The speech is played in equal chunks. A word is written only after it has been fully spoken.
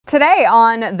Today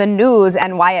on the news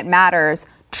and why it matters,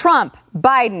 Trump,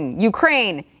 Biden,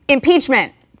 Ukraine,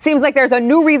 impeachment. Seems like there's a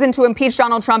new reason to impeach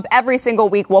Donald Trump every single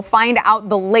week. We'll find out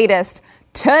the latest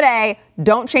today.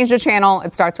 Don't change the channel.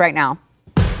 It starts right now.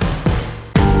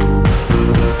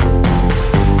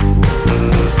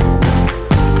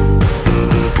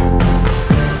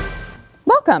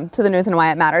 Welcome to the news and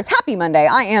why it matters. Happy Monday.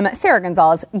 I am Sarah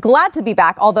Gonzalez. Glad to be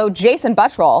back. Although Jason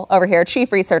Buttrell over here,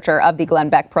 chief researcher of the Glenn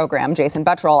Beck program. Jason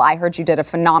Buttrell, I heard you did a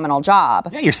phenomenal job.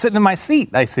 Yeah, you're sitting in my seat.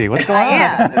 I see. What's going on?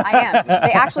 I am.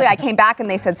 I came back and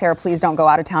they said, Sarah, please don't go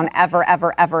out of town ever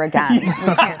again.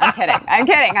 I'm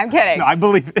kidding. No, I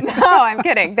believe it. No, I'm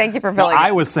kidding. Thank you for filling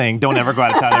I was saying don't ever go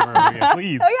out of town ever again,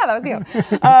 please. Oh, yeah, that was you.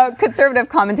 Conservative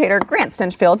commentator Grant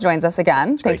Stinchfield joins us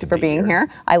again. Thank you for being here.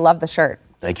 I love the shirt.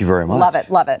 Thank you very much.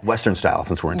 Love it. Western style,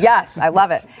 since we're in. Yes, I love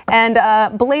it.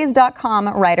 And Blaze.com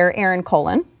writer Aaron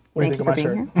Colin. What do you think of my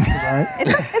shirt? Here.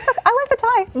 It's okay. I like the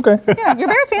tie. Okay. Yeah, you're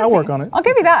very fancy. I'll work on it. I'll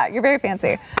give you that. You're very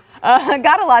fancy.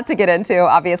 Got a lot to get into,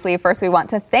 obviously. First, we want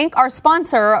to thank our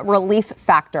sponsor, Relief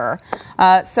Factor.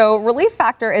 So Relief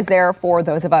Factor is there for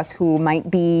those of us who might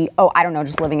be,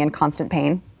 just living in constant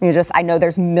pain. I know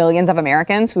there's millions of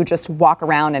Americans who just walk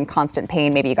around in constant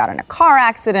pain. Maybe you got in a car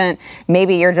accident.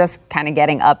 Maybe you're just kind of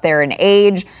getting up there in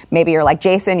age. Maybe you're like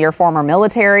Jason, you're former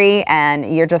military,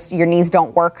 and your knees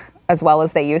don't work as well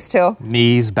as they used to.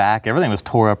 Knees, back, everything was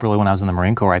tore up really when I was in the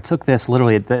Marine Corps. I took this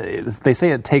literally, they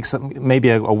say it takes maybe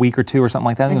a week or two or something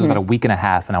like that. I think it was about a week and a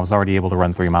half, and I was already able to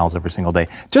run 3 miles every single day.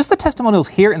 Just the testimonials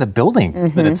here in the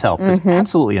building that it's helped is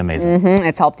absolutely amazing.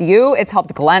 It's helped you. It's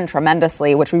helped Glenn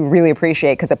tremendously, which we really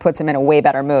appreciate because it puts him in a way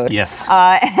better mood. Yes.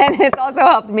 And it's also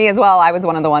helped me as well. I was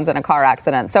one of the ones in a car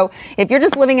accident. So if you're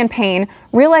just living in pain,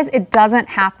 realize it doesn't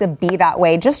have to be that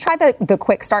way. Just try the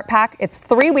Quick Start Pack. It's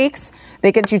 3 weeks.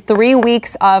 They get you 3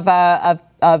 weeks of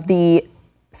the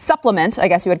supplement, I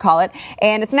guess you would call it.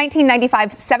 And it's $19.95.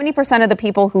 70% of the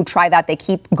people who try that, they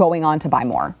keep going on to buy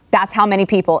more. That's how many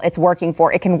people it's working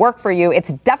for. It can work for you.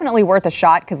 It's definitely worth a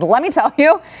shot because let me tell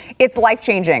you, it's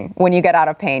life-changing when you get out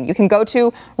of pain. You can go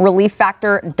to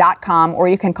relieffactor.com or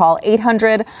you can call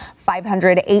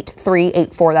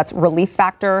 800-500-8384. That's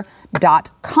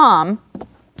relieffactor.com.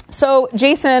 So,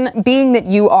 Jason, being that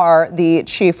you are the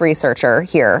chief researcher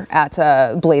here at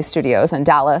Blaze Studios in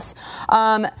Dallas,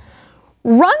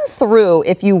 run through,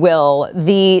 if you will,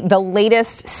 the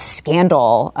latest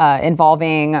scandal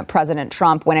involving President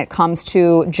Trump when it comes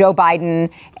to Joe Biden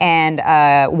and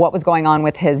what was going on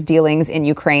with his dealings in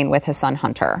Ukraine with his son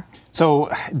Hunter. So,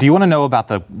 do you want to know about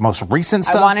the most recent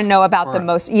stuff? I want to know about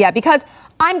because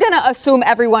I'm going to assume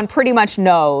everyone pretty much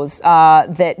knows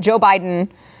that Joe Biden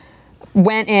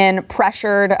went in,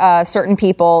 pressured certain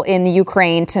people in the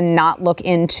Ukraine to not look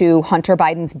into Hunter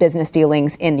Biden's business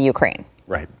dealings in the Ukraine.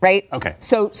 Right? Okay.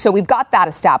 So we've got that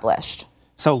established.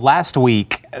 So last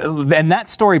week, and that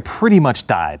story pretty much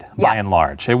died by and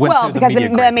large. It went to the because media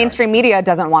the mainstream media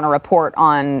doesn't want to report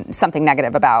on something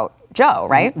negative about Joe,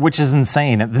 right? Which is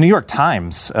insane. The New York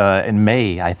Times in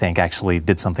May, I think, actually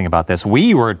did something about this.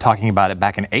 We were talking about it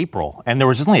back in April, and there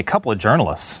was just only a couple of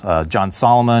journalists, John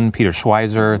Solomon, Peter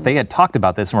Schweizer. They had talked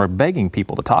about this and were begging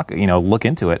people to look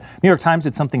into it. New York Times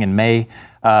did something in May.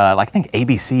 I think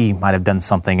ABC might have done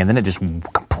something, and then it just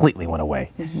completely went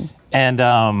away. And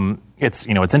it's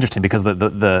interesting because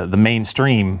the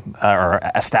mainstream or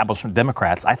establishment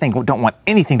Democrats, I think, don't want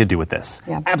anything to do with this.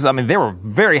 Yeah. I mean, they were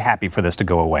very happy for this to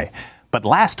go away. But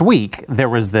last week, there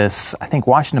was this, I think,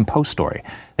 Washington Post story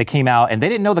that came out, and they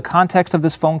didn't know the context of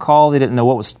this phone call. They didn't know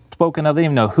what was spoken of. They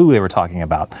didn't even know who they were talking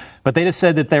about. But they just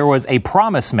said that there was a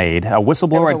promise made. A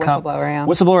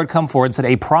whistleblower had come forward and said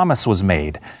a promise was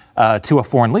made to a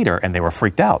foreign leader, and they were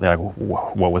freaked out. They're like,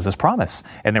 what was this promise?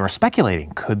 And they were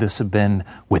speculating, could this have been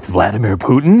with Vladimir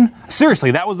Putin?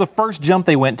 Seriously, that was the first jump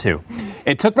they went to.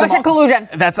 It took Russian collusion.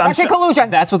 Russian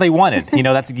collusion. That's what they wanted.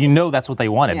 That's what they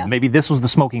wanted. Yeah. Maybe this was the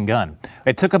smoking gun.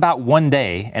 It took about one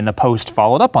day, and the Post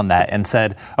followed up on that and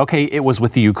said, okay, it was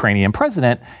with the Ukrainian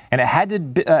president, and it had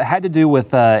to do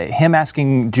with him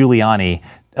asking Giuliani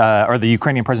or the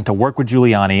Ukrainian president to work with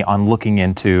Giuliani on looking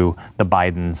into the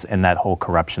Bidens and that whole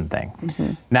corruption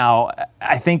thing. Now,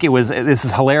 I think this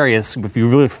is hilarious if you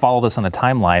really follow this on the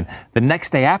timeline. The next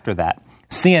day after that,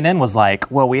 CNN was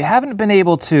like, well, we haven't been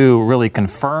able to really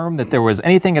confirm that there was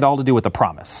anything at all to do with the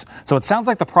promise. So it sounds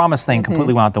like the promise thing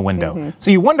completely went out the window.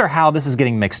 So you wonder how this is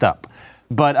getting mixed up.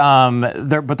 But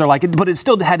they're like, but it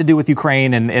still had to do with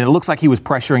Ukraine, and it looks like he was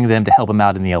pressuring them to help him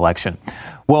out in the election.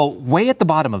 Well, way at the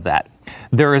bottom of that,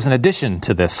 there is an addition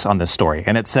to this on this story,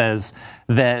 and it says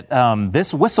that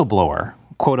this whistleblower,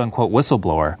 quote unquote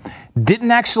whistleblower,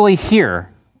 didn't actually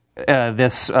hear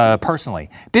this personally.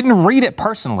 Didn't read it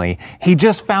personally. He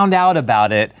just found out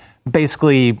about it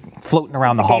basically floating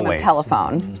around the hallways. Game of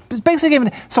telephone. It's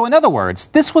basically so in other words,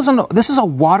 this is a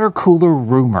water cooler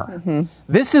rumor. Mm-hmm.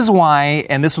 This is why,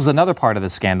 and this was another part of the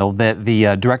scandal, that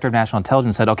the Director of National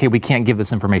Intelligence said, okay, we can't give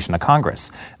this information to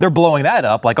Congress. They're blowing that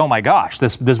up like, oh my gosh,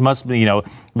 this must be,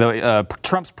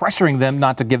 Trump's pressuring them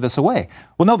not to give this away.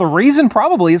 Well, no, the reason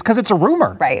probably is because it's a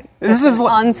rumor. Right. This is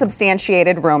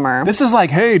unsubstantiated rumor. This is like,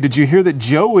 hey, did you hear that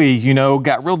Joey,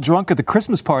 got real drunk at the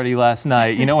Christmas party last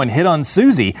night, and hit on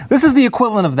Susie? This is the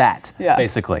equivalent of that,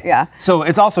 basically. Yeah. So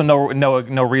it's also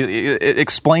it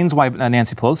explains why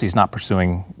Nancy Pelosi is not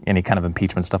pursuing any kind of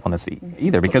impeachment stuff on this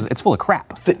either, because it's full of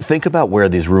crap. Think about where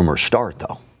these rumors start,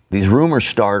 though. These rumors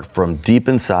start from deep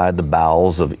inside the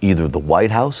bowels of either the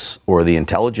White House or the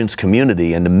intelligence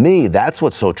community. And to me, that's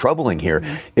what's so troubling here,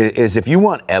 is if you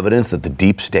want evidence that the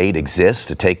deep state exists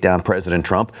to take down President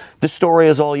Trump, this story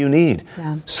is all you need.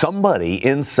 Yeah. Somebody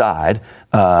inside,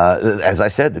 as I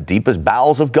said, the deepest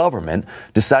bowels of government,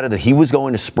 decided that he was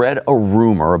going to spread a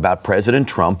rumor about President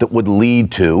Trump that would lead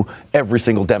to every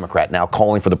single Democrat now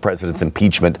calling for the president's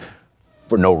impeachment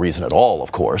for no reason at all,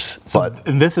 of course. But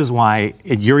this is why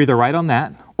you're either right on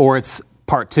that or it's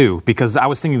part two, because I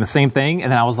was thinking the same thing. And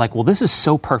then I was like, well, this is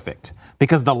so perfect,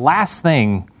 because the last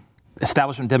thing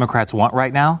establishment Democrats want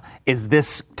right now is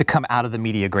this to come out of the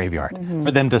media graveyard,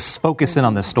 for them to focus in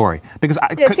on this story. Because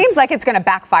it seems like it's going to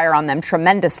backfire on them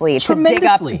tremendously to dig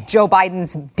up Joe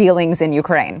Biden's dealings in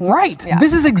Ukraine. Right. Yeah.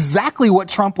 This is exactly what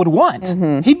Trump would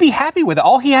want. He'd be happy with it.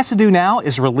 All he has to do now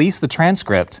is release the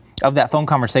transcript of that phone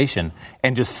conversation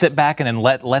and just sit back and then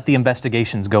let the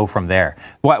investigations go from there.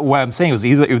 What I'm saying is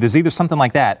there's either something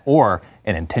like that or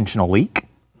an intentional leak.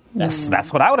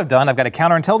 That's what I would have done. I've got a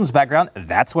counterintelligence background.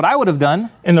 That's what I would have done.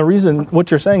 And what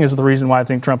you're saying is the reason why I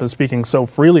think Trump is speaking so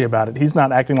freely about it. He's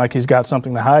not acting like he's got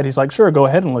something to hide. He's like, sure, go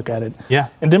ahead and look at it. Yeah.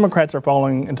 And Democrats are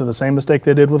falling into the same mistake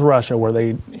they did with Russia, where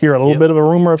they hear a little bit of a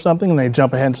rumor of something and they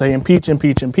jump ahead and say impeach,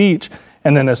 impeach, impeach.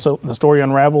 And then the story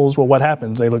unravels. Well, what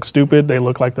happens? They look stupid. They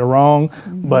look like they're wrong.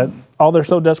 But they're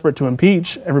so desperate to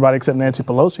impeach everybody except Nancy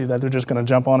Pelosi that they're just going to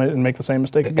jump on it and make the same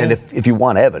mistake again. And if you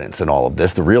want evidence in all of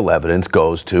this, the real evidence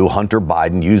goes to Hunter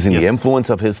Biden using the influence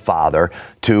of his father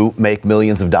to make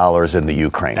millions of dollars in the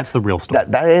Ukraine. That's the real story.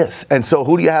 That is. And so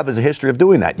who do you have as a history of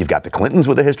doing that? You've got the Clintons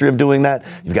with a history of doing that.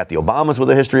 You've got the Obamas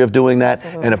with a history of doing that.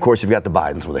 Absolutely. And of course, you've got the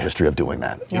Bidens with a history of doing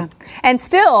that. Yeah. And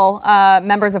still,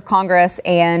 members of Congress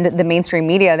and the mainstream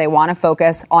media, they want to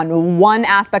focus on one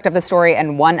aspect of the story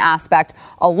and one aspect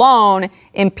alone: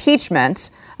 impeachment.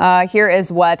 Here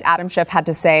is what Adam Schiff had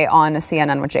to say on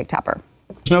CNN with Jake Tapper.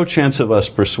 There's no chance of us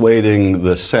persuading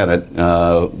the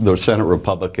Senate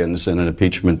Republicans in an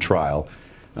impeachment trial.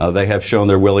 They have shown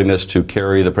their willingness to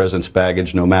carry the president's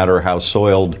baggage, no matter how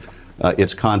soiled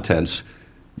its contents.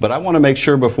 But I want to make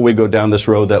sure before we go down this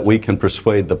road that we can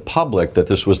persuade the public that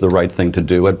this was the right thing to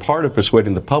do. And part of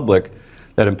persuading the public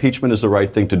that impeachment is the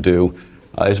right thing to do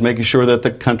is making sure that the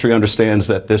country understands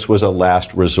that this was a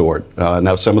last resort.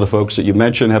 Now, some of the folks that you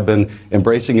mentioned have been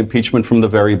embracing impeachment from the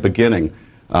very beginning.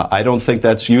 I don't think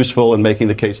that's useful in making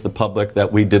the case to the public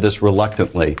that we did this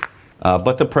reluctantly.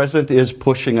 But the president is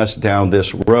pushing us down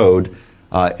this road.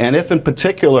 And if in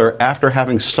particular, after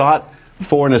having sought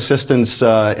foreign assistance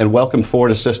and welcomed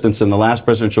foreign assistance in the last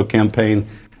presidential campaign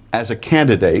as a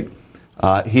candidate,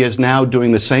 he is now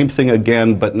doing the same thing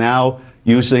again, but now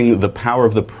using the power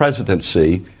of the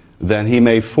presidency, then he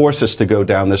may force us to go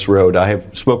down this road. I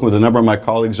have spoken with a number of my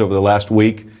colleagues over the last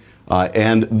week,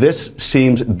 and this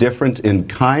seems different in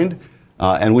kind,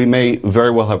 and we may very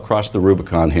well have crossed the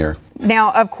Rubicon here.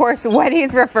 Now, of course, what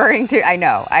he's referring to, I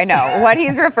know. What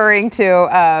he's referring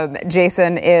to,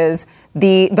 Jason, is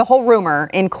the whole rumor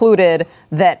included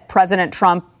that President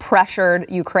Trump pressured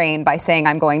Ukraine by saying,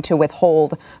 I'm going to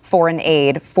withhold foreign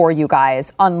aid for you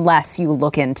guys unless you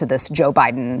look into this Joe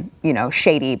Biden,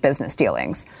 shady business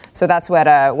dealings. So that's what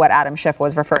Adam Schiff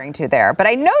was referring to there. But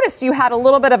I noticed you had a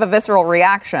little bit of a visceral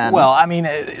reaction. Well, I mean,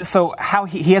 so how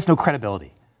he has no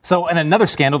credibility. So in another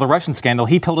scandal, the Russian scandal,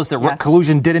 he told us that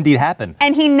collusion did indeed happen.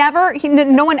 And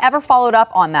no one ever followed up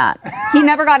on that. He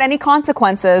never got any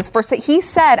consequences he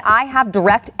said, I have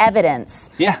direct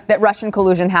evidence that Russian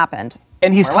collusion happened.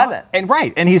 And he's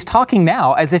he's talking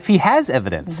now as if he has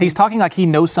evidence. He's talking like he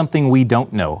knows something we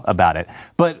don't know about it.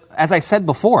 But as I said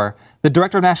before, the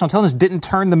Director of National Intelligence didn't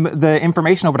turn the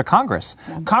information over to Congress.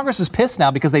 Congress is pissed now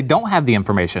because they don't have the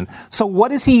information. So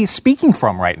what is he speaking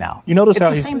from right now? You notice it's how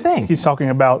the same thing. He's talking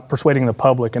about persuading the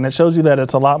public, and it shows you that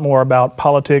it's a lot more about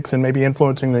politics and maybe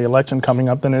influencing the election coming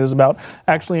up than it is about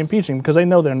actually impeaching, because they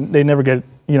know they never get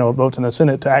votes in the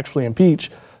Senate to actually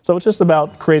impeach. So it's just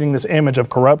about creating this image of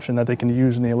corruption that they can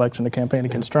use in the election to campaign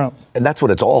against Trump. And that's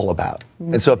what it's all about.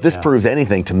 And so if this proves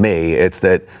anything to me, it's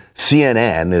that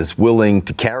CNN is willing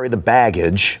to carry the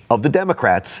baggage of the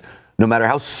Democrats. No matter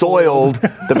how soiled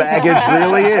the baggage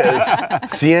really is,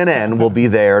 CNN will be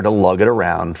there to lug it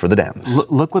around for the Dems.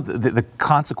 Look what the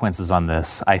consequences on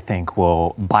this, I think,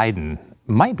 Biden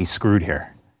might be screwed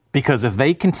here. Because if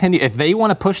they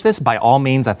want to push this, by all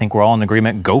means, I think we're all in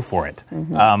agreement, go for it.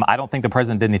 I don't think the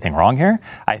president did anything wrong here.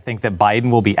 I think that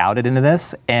Biden will be outed into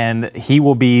this, and he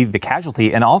will be the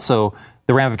casualty. And also,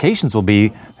 the ramifications will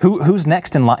be who's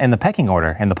next in the pecking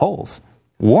order in the polls.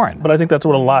 Warren. But I think that's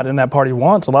what a lot in that party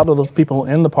wants. A lot of those people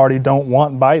in the party don't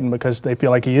want Biden because they feel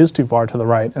like he is too far to the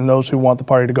right. And those who want the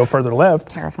party to go further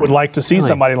left would like to see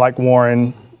somebody like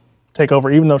Warren take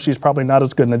over, even though she's probably not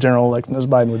as good in the general election as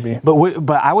Biden would be.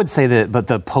 But I would say that,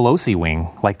 the Pelosi wing,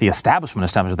 like the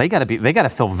establishment, they got to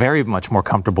feel very much more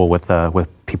comfortable with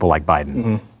people like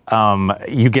Biden.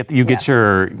 You get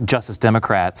your Justice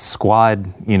Democrats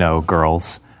squad,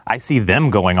 girls. I see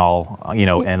them going all,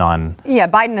 in on. Yeah,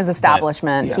 Biden is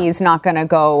establishment. He's not going to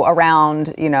go around,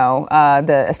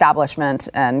 the establishment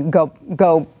and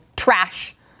go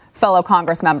trash fellow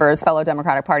Congress members, fellow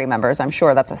Democratic Party members. I'm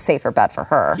sure that's a safer bet for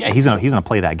her. Yeah, he's gonna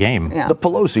play that game. Yeah. The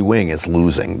Pelosi wing is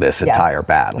losing this entire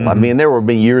battle. I mean, there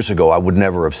were years ago I would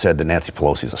never have said that Nancy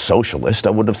Pelosi is a socialist.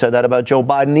 I wouldn't have said that about Joe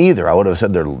Biden either. I would have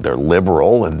said they're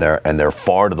liberal and they're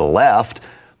far to the left.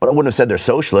 But I wouldn't have said they're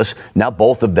socialists. Now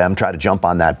both of them try to jump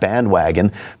on that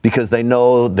bandwagon because they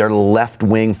know their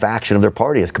left-wing faction of their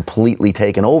party has completely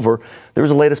taken over. There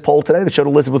was a latest poll today that showed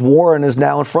Elizabeth Warren is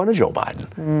now in front of Joe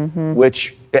Biden,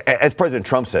 which, as President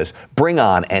Trump says, bring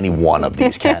on any one of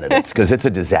these candidates because it's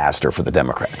a disaster for the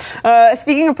Democrats.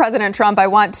 Speaking of President Trump, I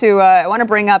want to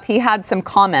bring up, he had some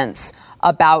comments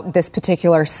about this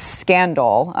particular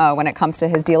scandal when it comes to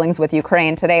his dealings with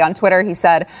Ukraine. Today on Twitter, he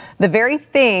said, the very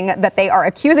thing that they are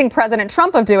accusing President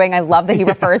Trump of doing, I love that he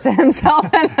refers to himself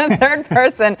in the third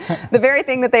person, the very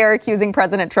thing that they are accusing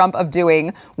President Trump of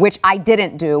doing, which I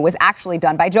didn't do, was actually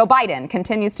done by Joe Biden,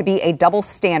 continues to be a double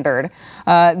standard.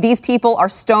 These people are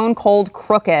stone cold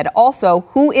crooked. Also,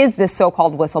 who is this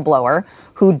so-called whistleblower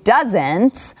who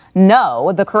doesn't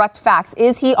know the correct facts?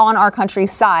 Is he on our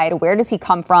country's side? Where does he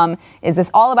come from? Is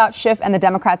this all about Schiff and the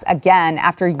Democrats again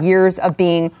after years of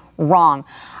being wrong?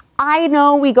 I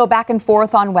know we go back and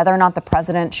forth on whether or not the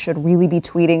president should really be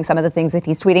tweeting some of the things that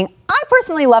he's tweeting. I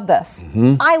personally love this.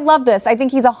 I love this. I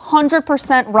think he's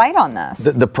 100% right on this.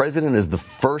 The president is the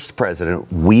first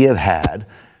president we have had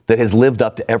that has lived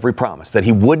up to every promise, that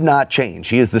he would not change.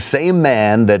 He is the same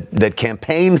man that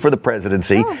campaigned for the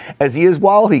presidency as he is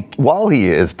while he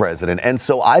is president. And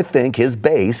so I think his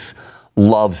base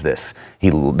loves this.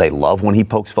 They love when he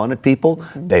pokes fun at people.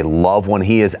 They love when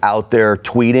he is out there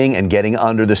tweeting and getting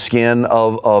under the skin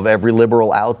of every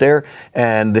liberal out there.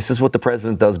 And this is what the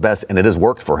president does best, and it has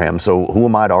worked for him. So who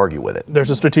am I to argue with it? There's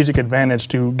a strategic advantage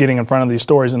to getting in front of these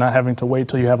stories and not having to wait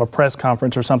till you have a press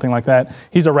conference or something like that.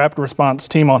 He's a rapid response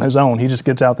team on his own. He just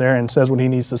gets out there and says what he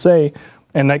needs to say.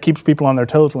 And that keeps people on their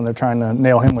toes when they're trying to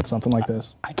nail him with something like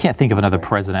this. I can't think of another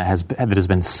president that has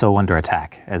been so under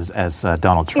attack as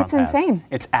Donald Trump has. It's insane.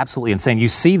 It's absolutely insane. You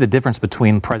see the difference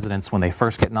between presidents when they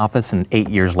first get in office and 8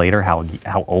 years later, how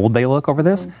old they look over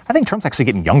this. I think Trump's actually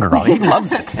getting younger on it. He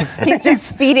loves it. He's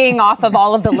just feeding off of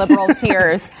all of the liberal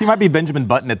tears. He might be Benjamin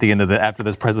Button at the end of after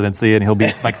this presidency, and he'll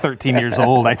be like 13 years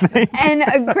old, I think.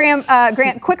 And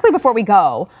Grant, quickly before we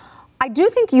go, I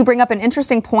do think you bring up an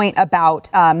interesting point about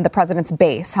the president's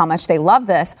base, how much they love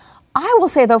this. I will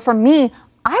say, though, for me,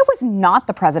 I was not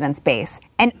the president's base,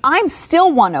 and I'm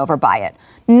still won over by it.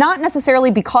 Not necessarily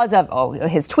because of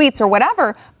his tweets or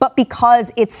whatever, but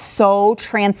because it's so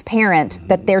transparent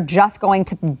that they're just going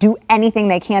to do anything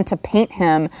they can to paint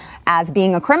him as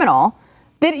being a criminal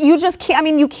that you just can't. I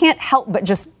mean, you can't help but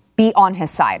just be on his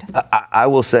side. I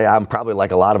will say I'm probably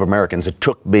like a lot of Americans. It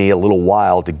took me a little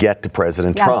while to get to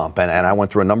President Trump. And I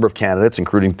went through a number of candidates,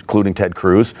 including Ted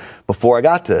Cruz, before I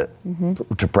got to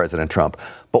President Trump.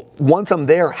 But once I'm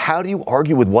there, how do you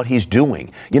argue with what he's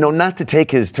doing? Not to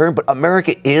take his turn, but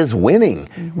America is winning.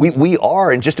 We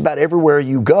are, and just about everywhere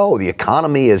you go. The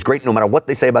economy is great, no matter what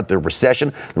they say about the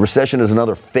recession. The recession is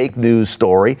another fake news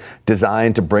story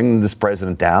designed to bring this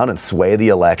president down and sway the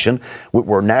election.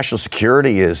 Where national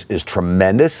security is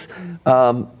tremendous.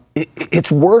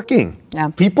 It's working. Yeah.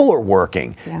 People are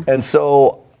working. Yeah. And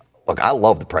so, look, I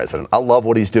love the president. I love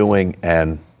what he's doing,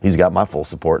 and he's got my full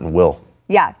support and will.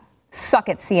 Yeah. Suck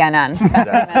it, CNN.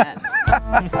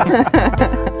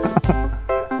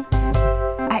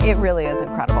 It really is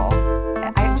incredible.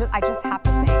 I just have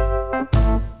to think.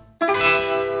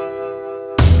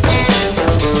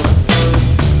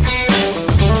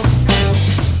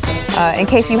 In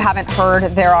case you haven't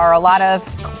heard, there are a lot of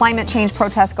climate change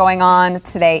protests going on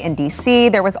today in D.C.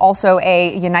 There was also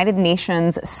a United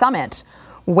Nations summit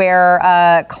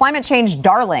where climate change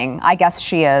darling, I guess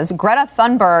she is, Greta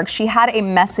Thunberg, she had a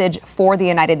message for the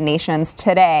United Nations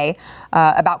today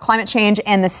about climate change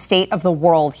and the state of the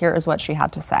world. Here is what she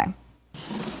had to say.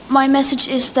 My message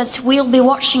is that we'll be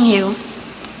watching you.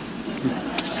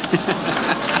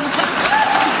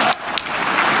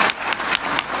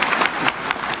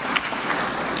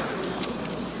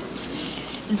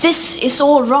 This is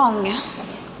all wrong.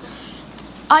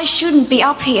 I shouldn't be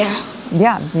up here.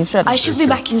 Yeah, you should. I should be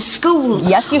back in school.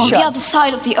 Yes, you on should. the other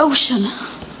side of the ocean.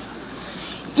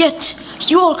 Yet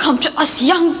you all come to us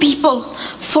young people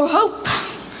for hope.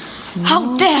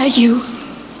 How dare you?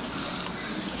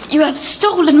 You have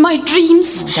stolen my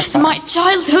dreams and my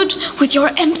childhood with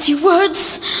your empty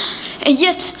words. And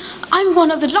yet I'm one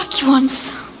of the lucky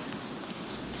ones.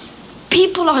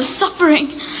 People are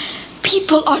suffering.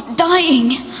 People are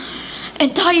dying.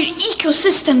 Entire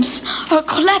ecosystems are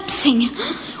collapsing.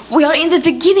 We are in the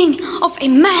beginning of a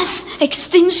mass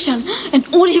extinction, and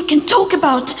all you can talk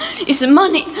about is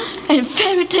money and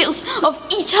fairy tales of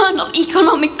eternal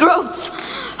economic growth.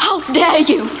 How dare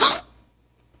you?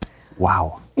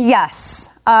 Wow. Yes.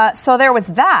 So there was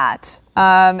that.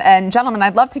 And gentlemen,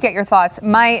 I'd love to get your thoughts.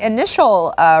 My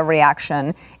initial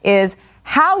reaction is,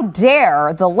 how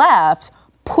dare the left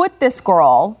put this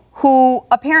girl, who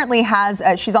apparently has,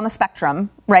 she's on the spectrum,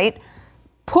 right?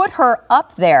 Put her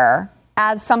up there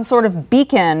as some sort of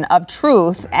beacon of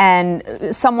truth and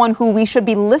someone who we should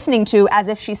be listening to as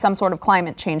if she's some sort of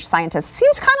climate change scientist.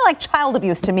 Seems kind of like child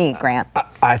abuse to me, Grant.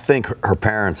 I think her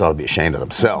parents ought to be ashamed of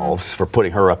themselves for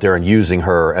putting her up there and using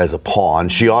her as a pawn.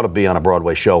 She ought to be on a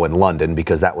Broadway show in London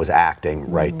because that was acting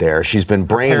right there. She's been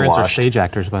brainwashed. Her parents are stage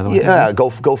actors, by the way. Yeah, go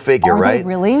figure, Are right? they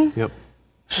really? Yep.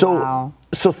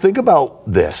 So think about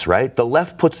this, right? The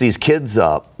left puts these kids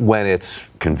up when it's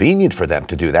convenient for them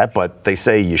to do that, but they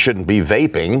say you shouldn't be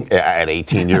vaping at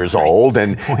 18 years old,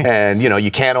 and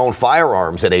you can't own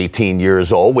firearms at 18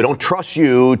 years old. We don't trust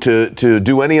you to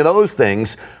do any of those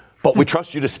things, but we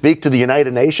trust you to speak to the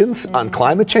United Nations on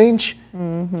climate change?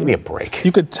 Give me a break.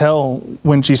 You could tell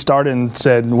when she started and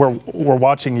said, we're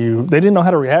watching you. They didn't know how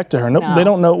to react to her. No. They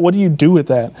don't know. What do you do with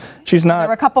that? She's not. There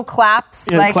were a couple claps.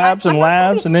 Yeah, claps and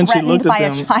laughs, and then she looked at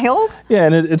them. By a child? Yeah,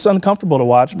 and it's uncomfortable to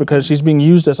watch because she's being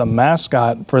used as a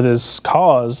mascot for this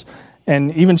cause.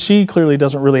 And even she clearly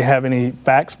doesn't really have any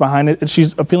facts behind it.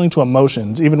 She's appealing to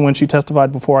emotions. Even when she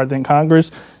testified before, I think,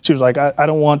 Congress, she was like, I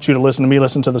don't want you to listen to me,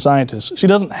 listen to the scientists. She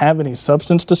doesn't have any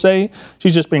substance to say.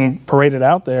 She's just being paraded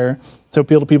out there to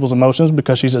appeal to people's emotions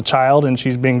because she's a child and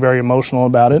she's being very emotional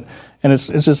about it. And it's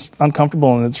just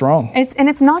uncomfortable and it's wrong. And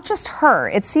it's not just her.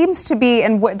 It seems to be,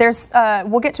 and there's,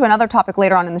 we'll get to another topic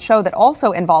later on in the show that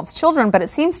also involves children, but it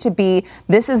seems to be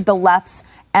this is the left's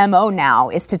MO now,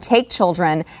 is to take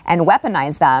children and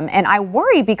weaponize them. And I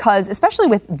worry because, especially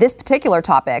with this particular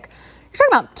topic, you're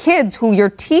talking about kids who you're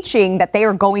teaching that they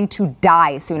are going to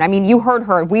die soon. I mean, you heard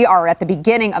her. We are at the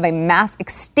beginning of a mass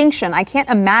extinction. I can't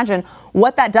imagine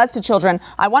what that does to children.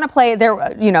 I want to play there.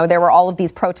 There were all of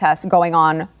these protests going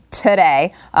on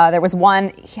today. There was one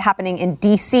happening in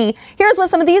D.C. Here's what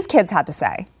some of these kids had to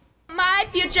say. My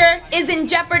future is in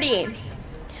jeopardy.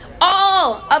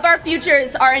 All of our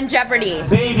futures are in jeopardy.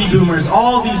 Baby boomers,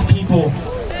 all these people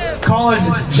call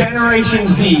us Generation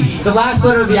Z, the last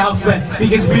letter of the alphabet,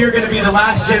 because we are going to be the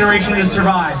last generation to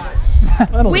survive.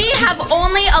 We have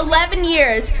only 11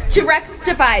 years to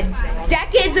rectify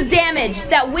decades of damage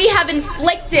that we have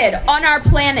inflicted on our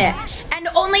planet, and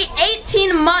only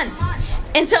 18 months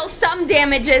until some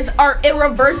damages are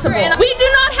irreversible. We do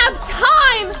not have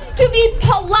time to be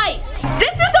polite.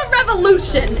 This is a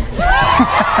revolution.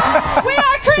 We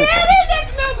are creating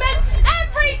this movement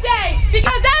every day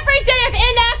because every day of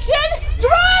inaction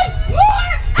drives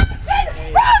more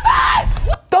action from us.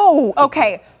 Oh,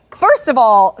 okay. First of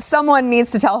all, someone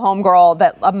needs to tell homegirl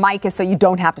that a mic is so you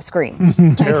don't have to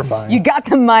scream. Terrifying. You got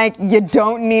the mic. You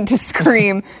don't need to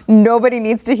scream. Nobody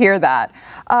needs to hear that.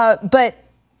 But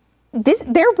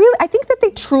they're really, I think that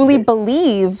they truly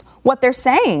believe what they're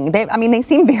saying. They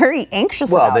seem very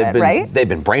anxious about it, right? They've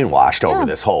been brainwashed over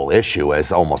this whole issue,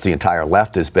 as almost the entire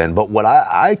left has been. But what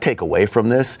I take away from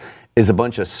this is a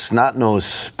bunch of snot-nosed,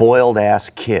 spoiled-ass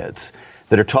kids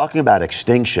that are talking about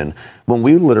extinction when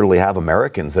we literally have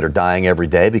Americans that are dying every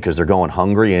day because they're going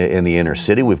hungry in the inner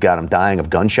city. We've got them dying of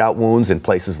gunshot wounds in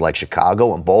places like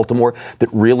Chicago and Baltimore that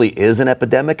really is an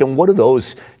epidemic. And what do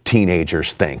those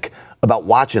teenagers think about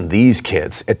watching these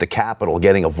kids at the Capitol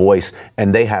getting a voice,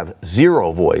 and they have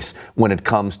zero voice when it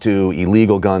comes to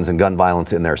illegal guns and gun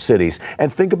violence in their cities.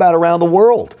 And think about around the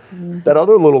world. That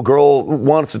other little girl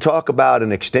wants to talk about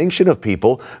an extinction of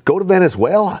people. Go to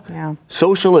Venezuela. Yeah.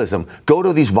 Socialism. Go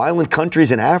to these violent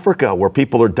countries in Africa where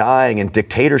people are dying and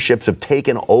dictatorships have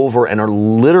taken over and are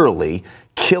literally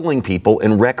killing people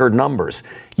in record numbers.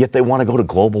 Yet they want to go to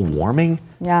global warming?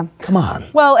 Yeah. Come on.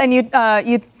 Well, and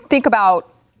you think about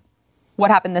what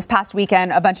happened this past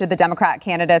weekend. A bunch of the Democrat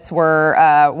candidates were,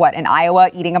 in Iowa,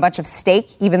 eating a bunch of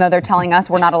steak, even though they're telling us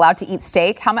we're not allowed to eat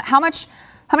steak.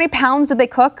 How many pounds did they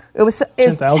cook? It was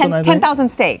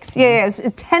 10,000 steaks. Yeah, it's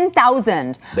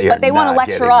 10,000. But they want to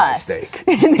lecture us.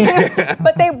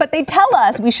 but they tell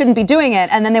us we shouldn't be doing it,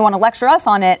 and then they want to lecture us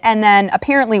on it. And then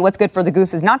apparently, what's good for the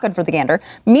goose is not good for the gander.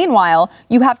 Meanwhile,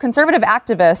 you have conservative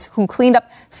activists who cleaned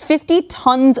up 50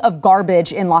 tons of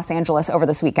garbage in Los Angeles over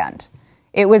this weekend.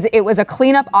 It was a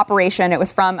cleanup operation. It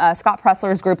was from Scott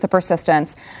Pressler's group, The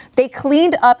Persistence. They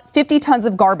cleaned up 50 tons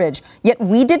of garbage, yet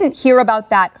we didn't hear about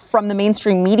that from the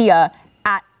mainstream media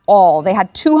at all. They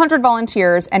had 200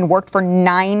 volunteers and worked for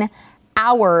 9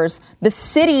 hours. The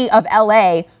city of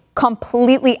LA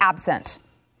completely absent.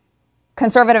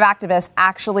 Conservative activists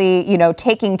actually,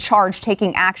 taking charge,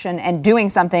 taking action, and doing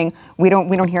something. We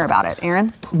don't hear about it.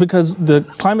 Aaron? Because the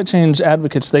climate change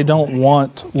advocates, they don't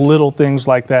want little things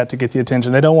like that to get the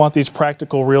attention. They don't want these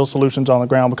practical, real solutions on the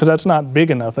ground because that's not big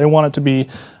enough. They want it to be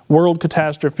world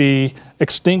catastrophe,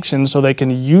 extinction, so they can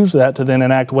use that to then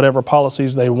enact whatever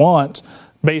policies they want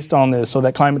based on this, so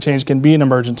that climate change can be an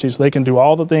emergency, so they can do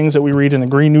all the things that we read in the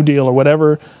Green New Deal or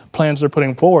whatever plans they're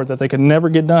putting forward that they could never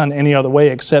get done any other way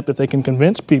except if they can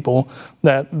convince people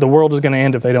that the world is going to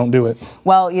end if they don't do it.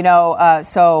 Well,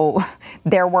 so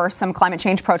there were some climate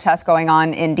change protests going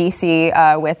on in D.C.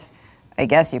 With, I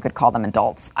guess you could call them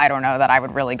adults. I don't know that I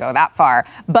would really go that far.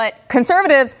 But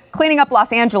conservatives cleaning up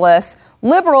Los Angeles,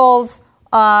 liberals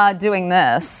doing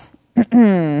this.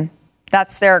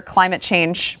 That's their climate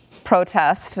change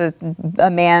protest.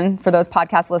 A man, for those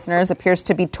podcast listeners, appears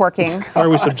to be twerking. Are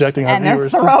we subjecting our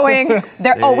viewers? And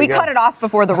they're throwing. We cut it off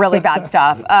before the really bad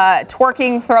stuff.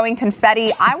 Twerking, throwing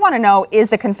confetti. I want to know, is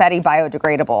the confetti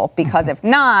biodegradable? Because if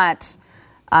not,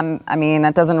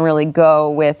 that doesn't really go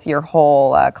with your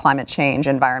whole climate change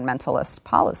environmentalist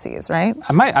policies, right?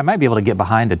 I might be able to get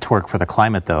behind a twerk for the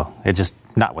climate, though. It just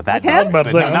not with that dude. Not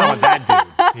with that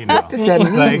dude. What does that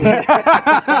mean?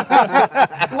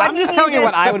 I'm just telling you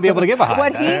what I would be able to get behind.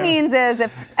 What he means is,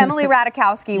 if Emily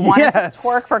Ratajkowski wanted to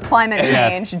twerk for climate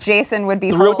change, Jason would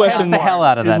be. The real question: the hell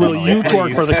out of that. Will you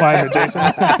twerk for the climate, Jason?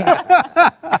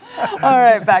 All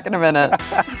right, back in a minute.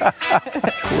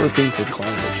 Twerking for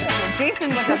climate change.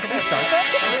 Jason was at the start.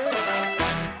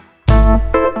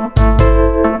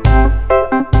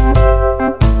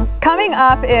 Coming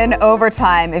up in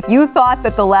overtime, if you thought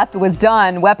that the left was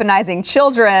done weaponizing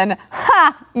children,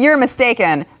 you're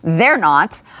mistaken. They're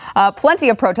not. Plenty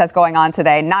of protests going on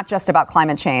today, not just about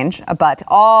climate change, but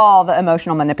all the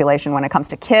emotional manipulation when it comes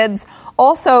to kids.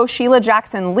 Also, Sheila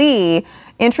Jackson Lee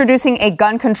introducing a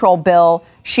gun control bill.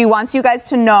 She wants you guys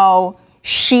to know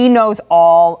she knows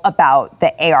all about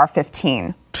the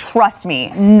AR-15. Trust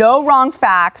me, no wrong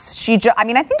facts. I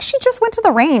think she just went to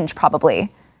the range,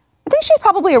 probably. I think she's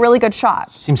probably a really good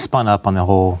shot. She seems spun up on the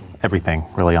whole everything,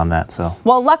 really, on that. So.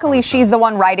 Well, luckily, she's the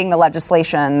one writing the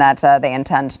legislation that they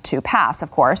intend to pass, of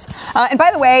course. And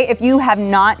by the way, if you have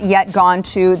not yet gone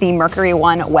to the Mercury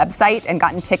One website and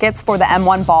gotten tickets for the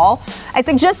M1 ball, I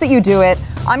suggest that you do it.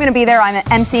 I'm going to be there. I'm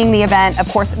emceeing the event. Of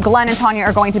course, Glenn and Tanya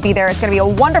are going to be there. It's going to be a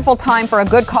wonderful time for a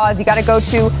good cause. You got to go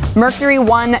to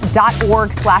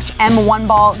mercury1.org/M1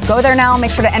 ball. Go there now. Make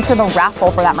sure to enter the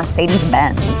raffle for that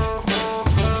Mercedes-Benz.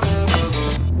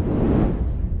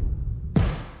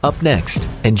 Up next,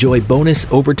 enjoy bonus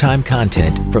overtime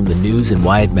content from the news and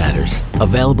why it matters.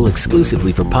 Available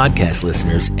exclusively for podcast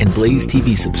listeners and Blaze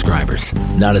TV subscribers.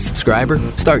 Not a subscriber?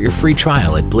 Start your free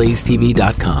trial at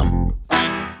blazetv.com.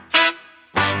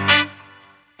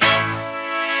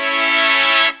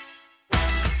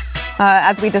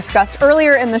 As we discussed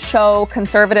earlier in the show,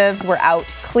 conservatives were out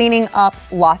cleaning up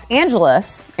Los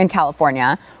Angeles in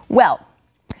California. Well,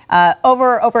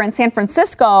 over in San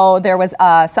Francisco, there was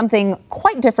something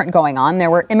quite different going on.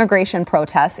 There were immigration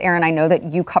protests. Aaron, I know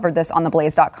that you covered this on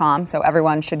theblaze.com, so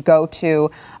everyone should go to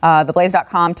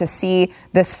theblaze.com to see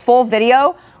this full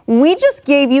video. We just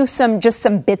gave you some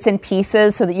bits and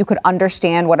pieces so that you could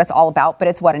understand what it's all about. But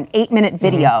it's an 8-minute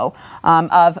video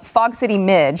of Fog City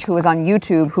Midge, who was on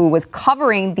YouTube, who was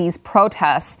covering these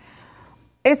protests.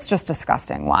 It's just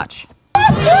disgusting. Watch.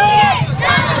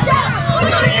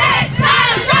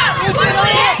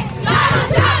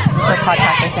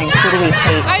 podcast, they're saying, who do we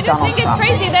hate? I just Donald think Trump. it's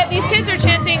crazy that these kids are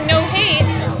chanting no hate,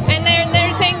 and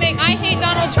they're saying that I hate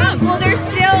Donald Trump. Well, they're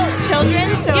still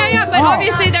children, so... Yeah, but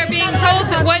obviously they're being told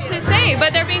what to say,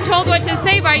 but they're being told what to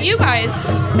say by you guys.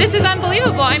 This is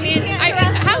unbelievable. I mean,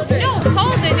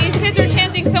 Paul, these kids are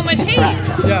chanting so much hate.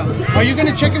 Yeah. Are you going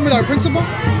to check in with our principal?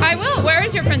 I will. Where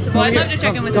is your principal? I'd love to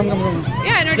check in with him. Come.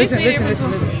 Yeah, introduce me to your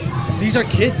principal. Listen. These are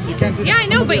kids. You can't do that. Yeah, I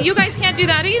know, but you guys can't do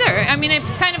that either. I mean,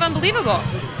 it's kind of unbelievable.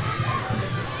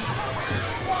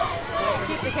 Let's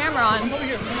keep the camera on. Come over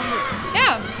here.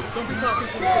 Yeah. Don't be talking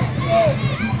to me.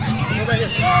 Over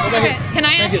here. Can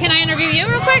I interview you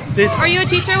real quick? Are you a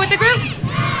teacher with the group?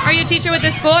 Are you a teacher with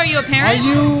the school? Are you a parent?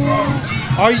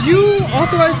 Are you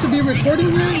authorized to be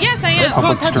recording here? Yes, I am.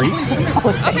 Public streets?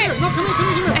 Public space. Okay. No, come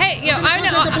here. Hey,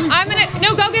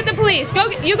 go get the police. Go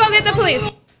get the police.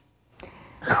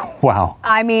 Wow.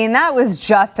 I mean, that was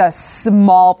just a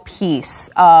small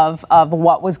piece of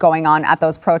what was going on at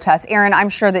those protests. Aaron, I'm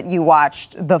sure that you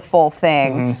watched the full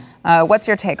thing. What's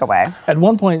your takeaway? At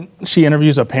one point, she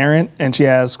interviews a parent and she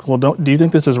asks, well, do you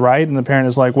think this is right? And the parent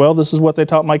is like, well, this is what they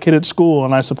taught my kid at school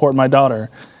and I support my daughter.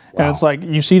 Wow. And it's like,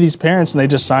 you see these parents and they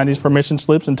just sign these permission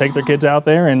slips and take their kids out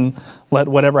there and let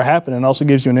whatever happen. And also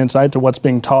gives you an insight to what's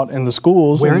being taught in the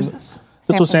schools. Where is this?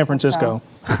 This was San Francisco.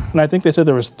 And I think they said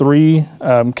there was 3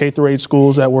 K-8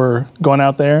 schools that were going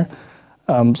out there.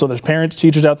 So there's parents,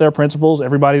 teachers out there, principals,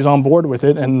 everybody's on board with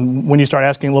it. And when you start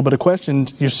asking a little bit of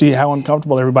questions, you see how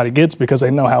uncomfortable everybody gets because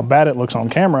they know how bad it looks on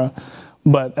camera.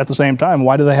 But at the same time,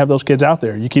 why do they have those kids out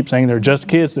there? You keep saying they're just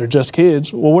kids.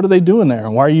 Well, what are they doing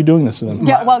there? Why are you doing this to them?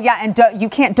 Yeah, well, yeah, and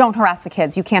don't harass the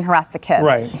kids. You can't harass the kids.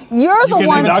 Right. You're the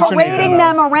one parading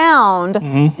them around,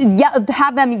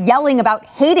 have them yelling about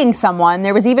hating someone.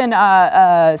 There was even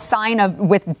a sign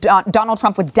with Donald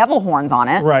Trump with devil horns on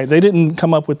it. Right. They didn't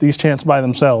come up with these chants by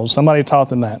themselves. Somebody taught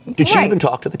them that. Did she even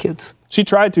talk to the kids? She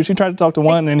tried to. She tried to talk to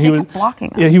one, and he was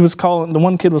blocking them. Yeah, he was calling. The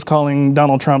one kid was calling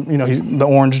Donald Trump. You know, the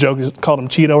orange joke. He called him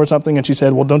Cheeto or something, and she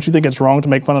said, "Well, don't you think it's wrong to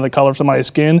make fun of the color of somebody's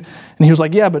skin?" And he was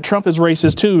like, "Yeah, but Trump is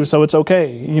racist too, so it's okay."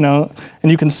 You know,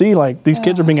 and you can see like these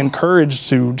kids are being encouraged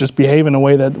to just behave in a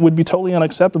way that would be totally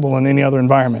unacceptable in any other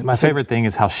environment. My favorite thing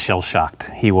is how shell-shocked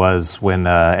he was when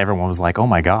everyone was like, "Oh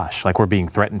my gosh, like we're being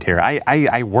threatened here."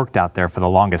 I worked out there for the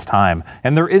longest time,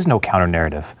 and there is no counter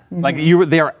narrative. Like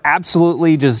they are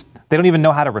absolutely just. They don't even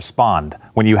know how to respond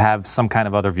when you have some kind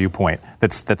of other viewpoint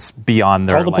that's beyond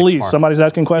their. Call the police. Somebody's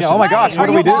asking questions. Yeah, oh my gosh, what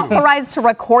do we do? Are you authorized to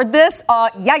record this?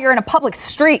 Yeah, you're in a public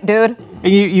street, dude.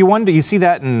 You wonder. You see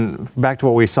that, and back to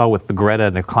what we saw with the Greta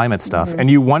and the climate stuff,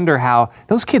 and you wonder how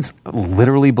those kids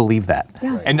literally believe that.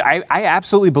 Yeah. And I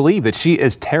absolutely believe that she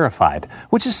is terrified,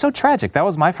 which is so tragic. That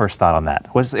was my first thought on that.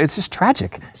 It's just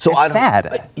tragic. So it's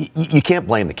sad. You can't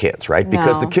blame the kids, right?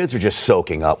 Because the kids are just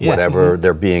soaking up whatever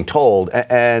they're being told.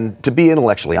 And to be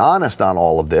intellectually honest on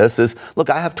all of this is, look,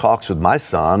 I have talks with my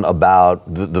son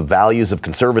about the values of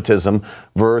conservatism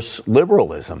versus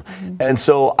liberalism. And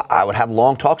so I would have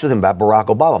long talks with him about Barack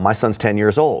Obama. My son's 10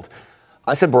 years old.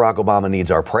 I said Barack Obama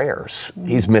needs our prayers.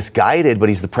 He's misguided, but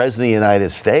he's the president of the United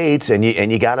States, and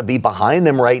you got to be behind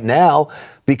him right now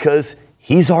because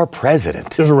he's our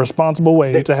president. There's a responsible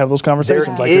way to have those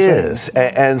conversations. There is.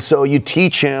 And so you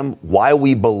teach him why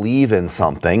we believe in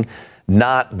something.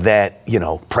 Not that,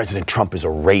 President Trump is a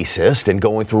racist and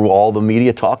going through all the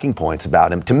media talking points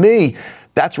about him. To me,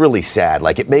 that's really sad.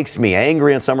 Like, it makes me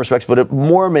angry in some respects, but it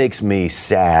more makes me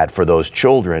sad for those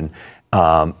children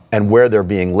and where they're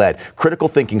being led. Critical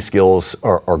thinking skills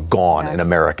are gone in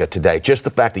America today. Just the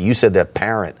fact that you said that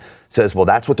parent says, well,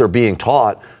 that's what they're being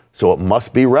taught, so it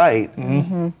must be right.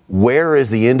 Mm-hmm. Where is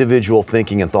the individual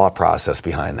thinking and thought process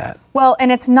behind that? Well,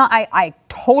 and it's not, I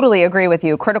totally agree with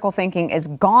you. Critical thinking is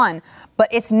gone, but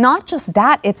it's not just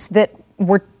that. It's that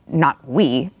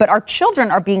but our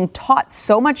children are being taught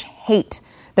so much hate.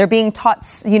 They're being taught,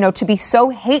 to be so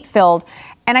hate-filled.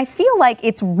 And I feel like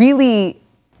it's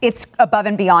above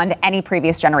and beyond any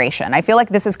previous generation. I feel like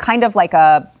this is kind of like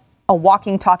a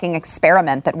walking, talking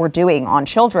experiment that we're doing on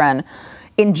children,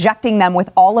 injecting them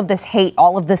with all of this hate,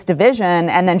 all of this division,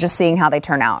 and then just seeing how they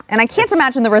turn out. And I can't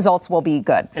imagine the results will be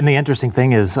good. And the interesting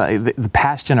thing is the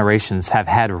past generations have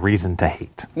had reason to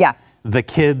hate. Yeah. The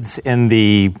kids in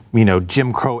the,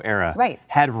 Jim Crow era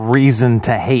had reason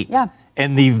to hate. Yeah.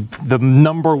 And the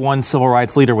number one civil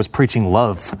rights leader was preaching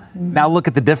love. Mm-hmm. Now look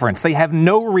at the difference. They have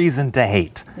no reason to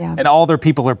hate. Yeah. And all their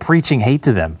people are preaching hate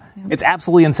to them. Yeah. It's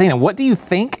absolutely insane. And what do you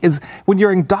think is when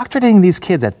you're indoctrinating these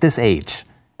kids at this age,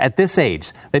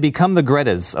 they become the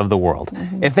Gretas of the world.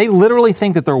 Mm-hmm. If they literally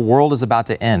think that their world is about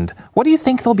to end, what do you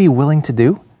think they'll be willing to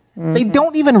do? Mm-hmm. They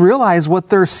don't even realize what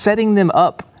they're setting them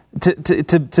up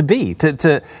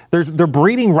They're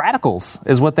breeding radicals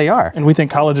is what they are. And we think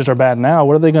colleges are bad now.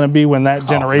 What are they going to be when that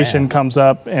generation comes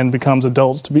up and becomes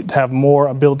adults to have more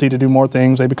ability to do more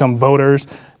things? They become voters.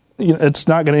 It's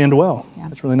not going to end well. Yeah.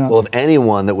 It's really not. Well, if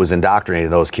anyone that was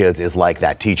indoctrinating those kids is like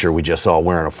that teacher we just saw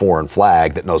wearing a foreign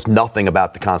flag that knows nothing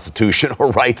about the Constitution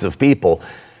or rights of people,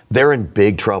 they're in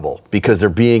big trouble because they're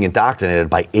being indoctrinated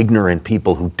by ignorant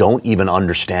people who don't even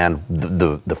understand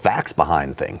the facts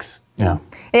behind things. Yeah.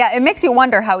 Yeah, it makes you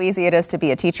wonder how easy it is to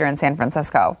be a teacher in San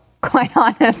Francisco. Quite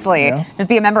honestly, just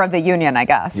be a member of the union, I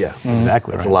guess. Yeah,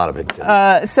 exactly. That's a lot of big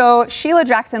cities. So Sheila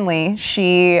Jackson Lee,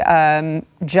 she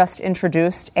just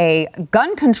introduced a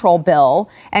gun control bill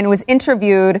and was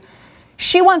interviewed.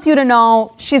 She wants you to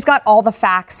know she's got all the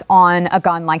facts on a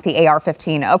gun like the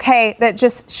AR-15. Okay,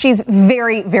 she's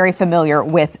very, very familiar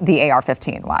with the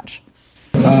AR-15. Watch.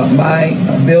 My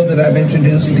bill that I've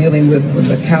introduced dealing with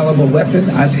a caliber weapon,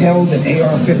 I've held an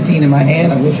AR-15 in my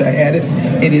hand. I wish I had it.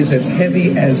 It is as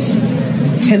heavy as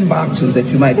 10 boxes that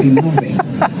you might be moving.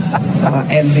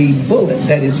 And the bullet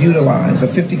that is utilized, a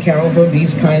 50 caliber,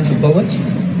 these kinds of bullets,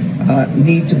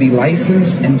 need to be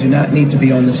licensed and do not need to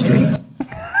be on the street.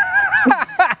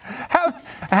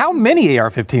 How many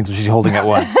AR-15s was she holding at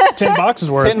once? 10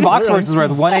 boxes worth. 10 boxes worth is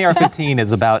worth. One AR-15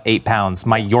 is about 8 pounds.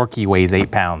 My Yorkie weighs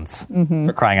 8 pounds,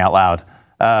 for crying out loud.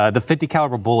 The 50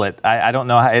 caliber bullet, I don't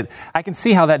know how I can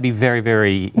see how that'd be very,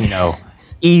 very,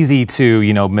 easy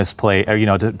to, misplay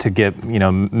or, to get,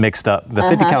 mixed up. The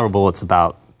 50 caliber bullet's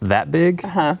about that big.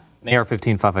 An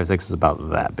AR-15 5.56 is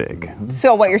about that big.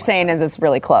 So what you're saying is it's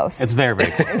really close. It's very,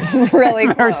 very close. It's really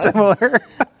it's close. very similar.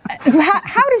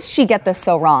 How does she get this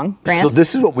so wrong, Grant? So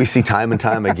this is what we see time and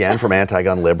time again from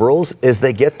anti-gun liberals, is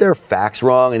they get their facts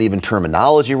wrong and even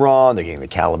terminology wrong. They're getting the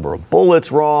caliber of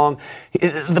bullets wrong.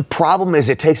 The problem is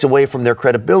it takes away from their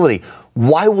credibility.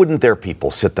 Why wouldn't their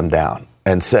people sit them down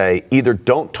and say, either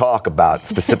don't talk about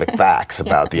specific facts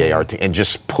about the AR and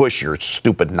just push your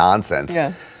stupid nonsense.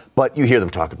 Yeah. But you hear them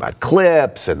talk about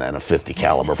clips and then a 50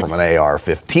 caliber from an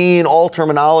AR-15, all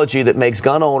terminology that makes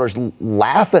gun owners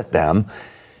laugh at them.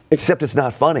 Except it's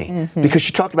not funny because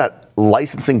she talked about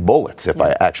licensing bullets, if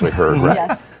I actually heard right.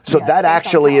 Yes. So that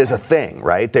actually is a thing,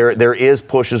 right? There is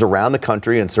pushes around the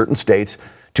country in certain states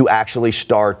to actually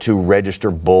start to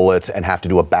register bullets and have to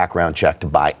do a background check to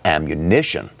buy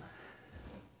ammunition.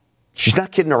 She's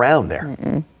not kidding around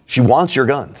there. She wants your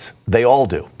guns. They all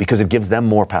do, because it gives them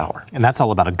more power. And that's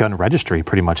all about a gun registry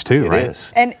pretty much too, right? It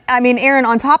is. And I mean, Aaron,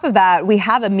 on top of that, we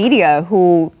have a media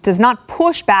who does not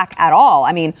push back at all.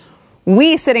 I mean,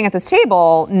 we sitting at this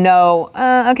table know,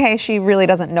 okay, she really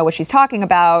doesn't know what she's talking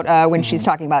about when she's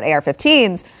talking about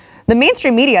AR-15s. The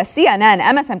mainstream media, CNN,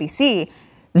 MSNBC,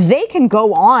 they can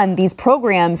go on these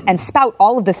programs and spout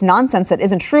all of this nonsense that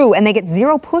isn't true, and they get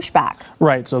zero pushback.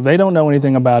 Right, so they don't know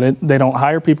anything about it. They don't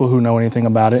hire people who know anything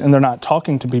about it, and they're not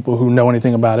talking to people who know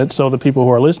anything about it. So the people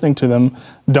who are listening to them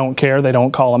don't care. They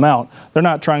don't call them out. They're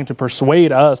not trying to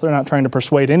persuade us. They're not trying to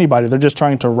persuade anybody. They're just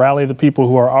trying to rally the people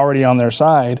who are already on their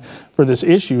side for this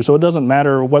issue. So it doesn't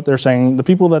matter what they're saying. The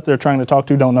people that they're trying to talk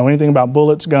to don't know anything about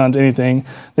bullets, guns, anything.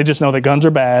 They just know that guns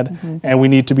are bad, and we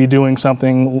need to be doing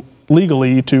something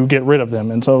legally to get rid of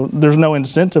them. And so there's no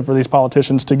incentive for these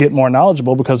politicians to get more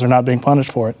knowledgeable because they're not being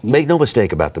punished for it. Make no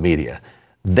mistake about the media.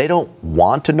 They don't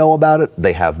want to know about it.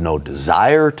 They have no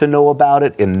desire to know about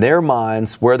it. In their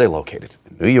minds, where are they located?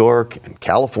 In New York, in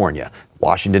California,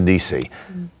 Washington, D.C.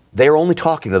 They're only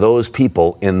talking to those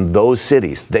people in those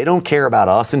cities. They don't care about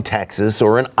us in Texas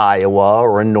or in Iowa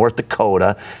or in North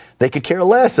Dakota. They could care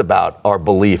less about our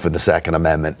belief in the Second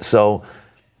Amendment. So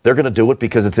they're going to do it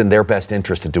because it's in their best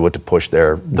interest to do it, to push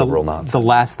their liberal nonsense. The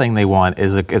last thing they want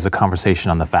is a conversation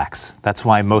on the facts. That's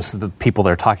why most of the people that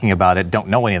are talking about it don't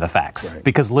know any of the facts. Right.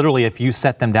 Because literally, if you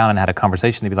set them down and had a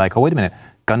conversation, they'd be like, oh, wait a minute,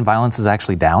 gun violence is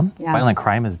actually down? Yeah. Violent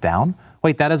crime is down?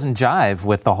 Wait, that doesn't jive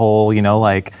with the whole,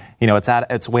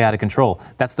 it's way out of control.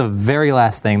 That's the very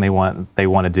last thing they want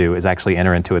to do is actually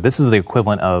enter into it. This is the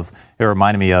equivalent of, it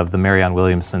reminded me of the Marianne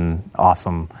Williamson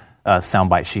awesome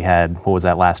soundbite she had, what was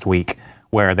that, last week,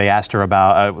 where they asked her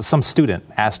about, some student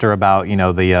asked her about,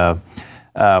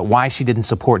 why she didn't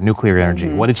support nuclear energy.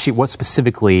 What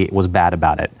specifically was bad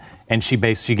about it? And she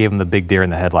gave him the big deer in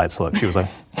the headlights look. She was like,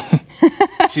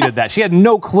 she did that. She had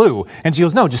no clue. And she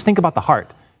goes, no, just think about the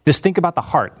heart. Just think about the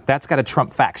heart. That's got to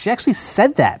trump facts. She actually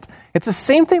said that. It's the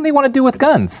same thing they want to do with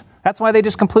guns. That's why they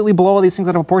just completely blow all these things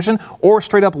out of proportion or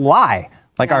straight up lie,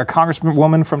 like our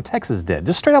congresswoman from Texas did.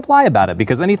 Just straight up lie about it,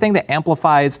 because anything that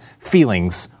amplifies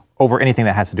feelings over anything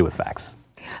that has to do with facts.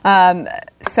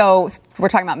 So we're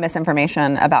talking about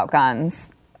misinformation about guns.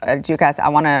 Do you guys,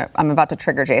 I'm about to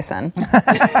trigger Jason.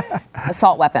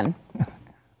 Assault weapon.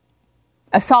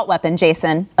 Assault weapon,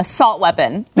 Jason. Assault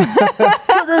weapon.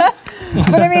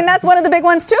 But I mean, that's one of the big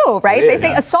ones too, right? They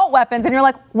say assault weapons, and you're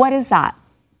like, what is that?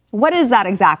 What is that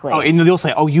exactly? Oh, and they'll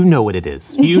say, oh, you know what it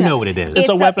is. You know what it is. It's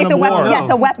a weapon of war. Yes,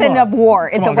 a weapon of war.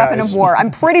 It's a weapon of war. I'm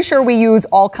pretty sure we use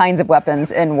all kinds of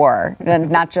weapons in war, and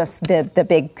not just the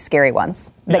big, scary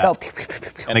ones. They go pew, pew, pew,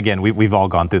 pew, pew. And again, we've all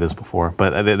gone through this before,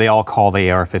 but they all call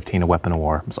the AR-15 a weapon of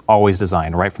war. It's always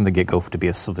designed right from the get-go to be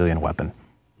a civilian weapon.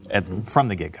 It's from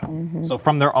the get-go. Mm-hmm. So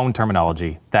from their own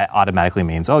terminology, that automatically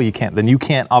means, you can't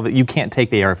take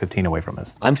the AR-15 away from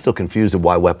us. I'm still confused of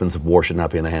why weapons of war should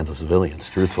not be in the hands of civilians,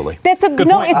 truthfully. It's a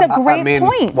great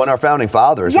point. When our founding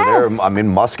fathers were there,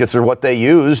 muskets are what they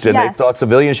used, and they thought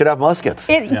civilians should have muskets.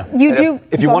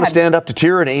 If you want to stand up to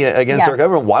tyranny against our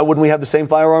government, why wouldn't we have the same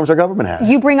firearms our government has?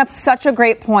 You bring up such a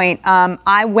great point.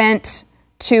 I went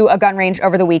to a gun range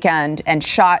over the weekend and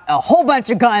shot a whole bunch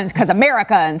of guns because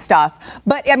America and stuff.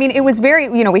 But I mean, it was very,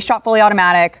 we shot fully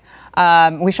automatic.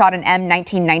 We shot an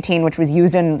M1919, which was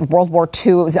used in World War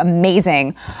II. It was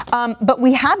amazing. But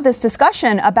we had this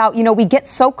discussion about, we get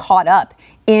so caught up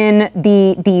in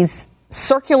these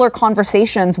circular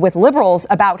conversations with liberals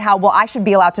about how, well, I should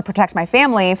be allowed to protect my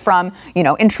family from,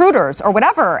 intruders or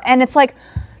whatever. And it's like,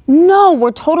 no,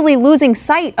 we're totally losing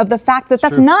sight of the fact that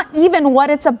that's not even what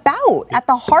it's about. At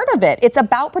the heart of it, it's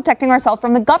about protecting ourselves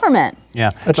from the government.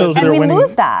 Yeah, and we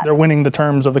lose that. They're winning the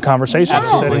terms of the conversation,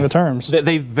 setting the terms.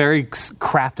 They very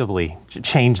craftively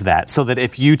changed that so that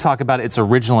if you talk about its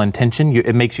original intention,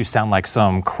 it makes you sound like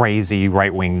some crazy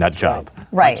right-wing nut job.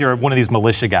 Right. Like you're one of these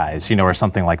militia guys, or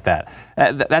something like that.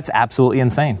 That's absolutely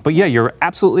insane. But yeah, you're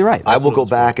absolutely right. I will go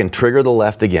back and trigger the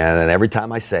left again, and every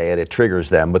time I say it, it triggers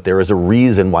them. But there is a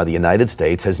reason why the United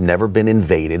States has never been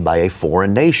invaded by a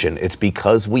foreign nation. It's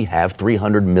because we have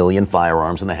 300 million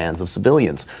firearms in the hands of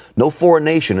civilians. No foreign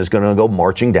nation is going to go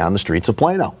marching down the streets of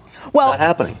Plano. Well, not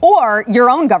happening. Or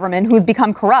your own government who's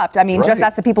become corrupt. I mean, just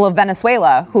ask the people of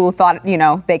Venezuela who thought,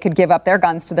 they could give up their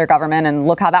guns to their government, and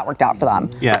look how that worked out for them.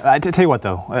 Yeah, to tell you what,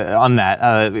 though, on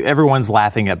that, everyone's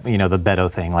laughing at, the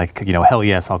Beto thing, like, hell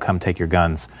yes, I'll come take your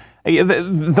guns.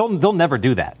 They'll never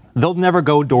do that. They'll never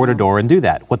go door to door and do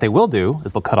that. What they will do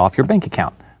is they'll cut off your bank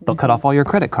account. They'll cut off all your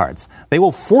credit cards. They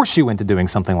will force you into doing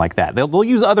something like that. They'll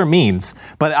use other means,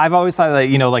 but I've always thought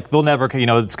that, they'll never,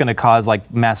 it's going to cause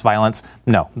like mass violence.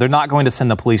 No, they're not going to send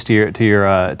the police to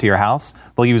your house.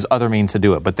 They'll use other means to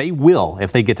do it, but they will,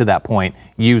 if they get to that point,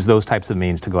 use those types of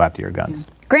means to go after your guns.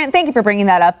 Grant, thank you for bringing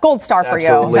that up. Gold star for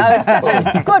Absolutely. you. That was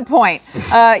such a good point.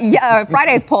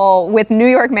 Friday's poll with New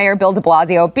York Mayor Bill de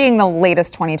Blasio being the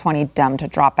latest 2020 Dem to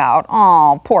drop out.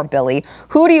 Oh, poor Billy.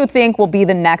 Who do you think will be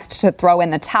the next to throw in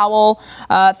the towel?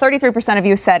 33% of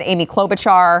you said Amy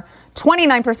Klobuchar.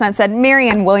 29% said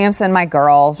Marianne Williamson, my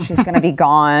girl. She's going to be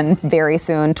gone very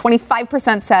soon.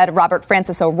 25% said Robert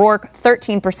Francis O'Rourke.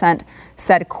 13%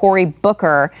 said Cory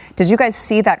Booker. Did you guys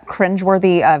see that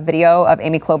cringeworthy video of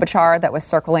Amy Klobuchar that was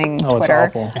circling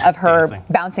Twitter of her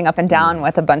bouncing up and down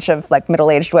with a bunch of like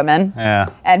middle-aged women? Yeah.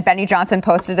 And Benny Johnson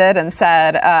posted it and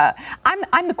said,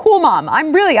 "I'm the cool mom.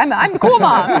 I'm the cool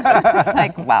mom." It's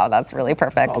like, wow, that's really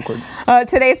perfect. Awkward.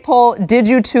 Today's poll: did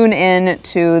you tune in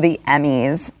to the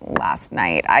Emmys last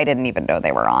night? I didn't even know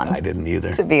they were on. I didn't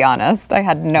either. To be honest, I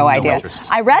had no idea.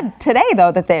 Interest. I read today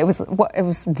though that it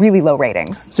was really low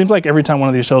ratings. Seems like every time one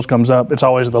of these shows comes up, it's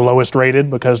always the lowest rated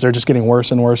because they're just getting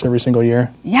worse and worse every single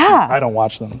year. Yeah. I don't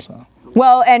watch them, so.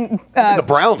 Well, and the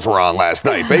Browns were on last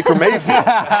night. Baker Mayfield.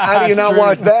 How do you not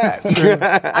watch that?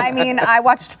 I mean, I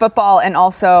watched football and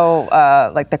also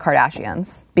like the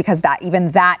Kardashians because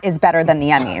even that is better than the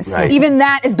Emmys. Right. Even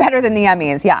that is better than the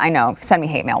Emmys. Yeah, I know. Send me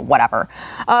hate mail, whatever.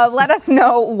 Let us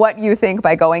know what you think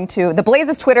by going to the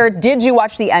Blaze's Twitter. Did you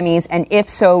watch the Emmys? And if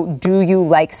so, do you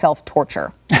like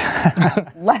self-torture?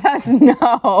 Let us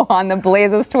know on the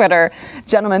Blaze's Twitter.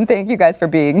 Gentlemen, thank you guys for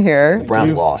being here. The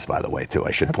Browns lost, by the way, too.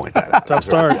 I should point that out. Tough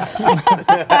start.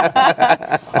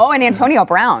 Oh, and Antonio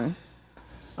Brown.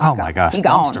 Oh my gosh,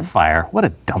 dumpster fire. What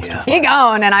a dumpster fire. He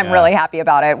gone, and I'm really happy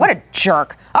about it. What a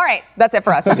jerk. All right, that's it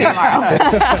for us. We'll see you tomorrow.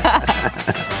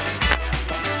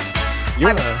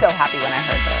 I was so happy when I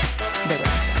heard the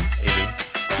announcement.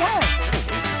 Yes.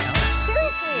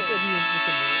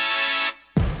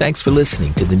 Thanks for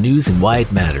listening to the news and why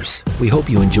it matters. We hope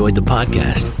you enjoyed the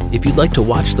podcast. If you'd like to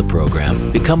watch the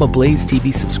program, become a Blaze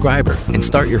TV subscriber and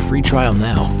start your free trial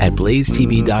now at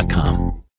blazetv.com.